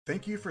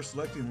Thank you for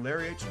selecting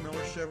Larry H.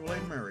 Miller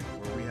Chevrolet Murray,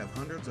 where we have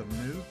hundreds of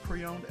new,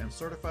 pre-owned, and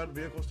certified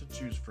vehicles to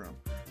choose from.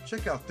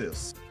 Check out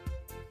this.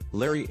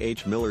 Larry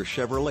H. Miller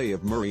Chevrolet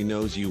of Murray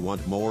knows you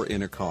want more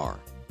in a car.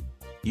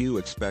 You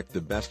expect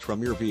the best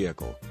from your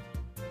vehicle.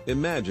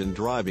 Imagine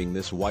driving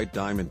this white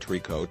diamond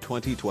Tricoat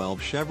 2012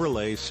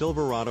 Chevrolet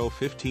Silverado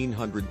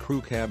 1500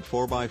 Crew Cab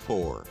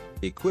 4x4,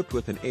 equipped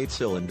with an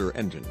 8-cylinder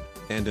engine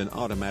and an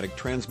automatic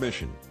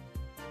transmission.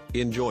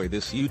 Enjoy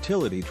this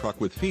utility truck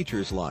with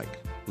features like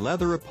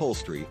leather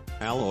upholstery,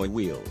 alloy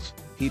wheels,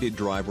 heated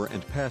driver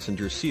and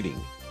passenger seating,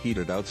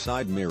 heated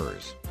outside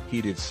mirrors,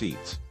 heated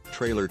seats,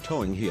 trailer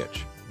towing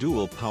hitch,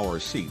 dual power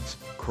seats,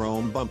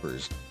 chrome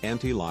bumpers,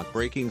 anti-lock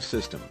braking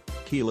system,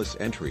 keyless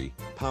entry,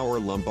 power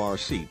lumbar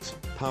seats,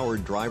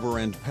 powered driver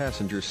and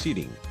passenger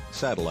seating,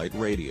 satellite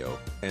radio,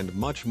 and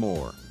much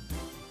more.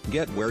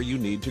 Get where you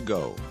need to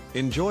go,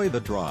 enjoy the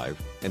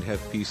drive, and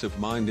have peace of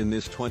mind in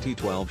this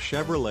 2012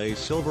 Chevrolet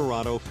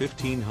Silverado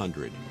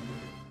 1500.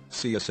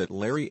 See us at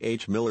Larry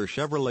H. Miller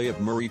Chevrolet of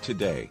Murray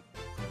today.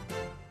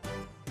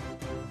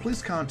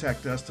 Please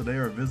contact us today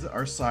or visit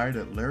our site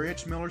at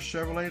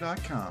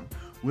larryhmillerchevrolet.com.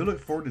 We look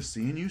forward to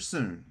seeing you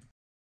soon.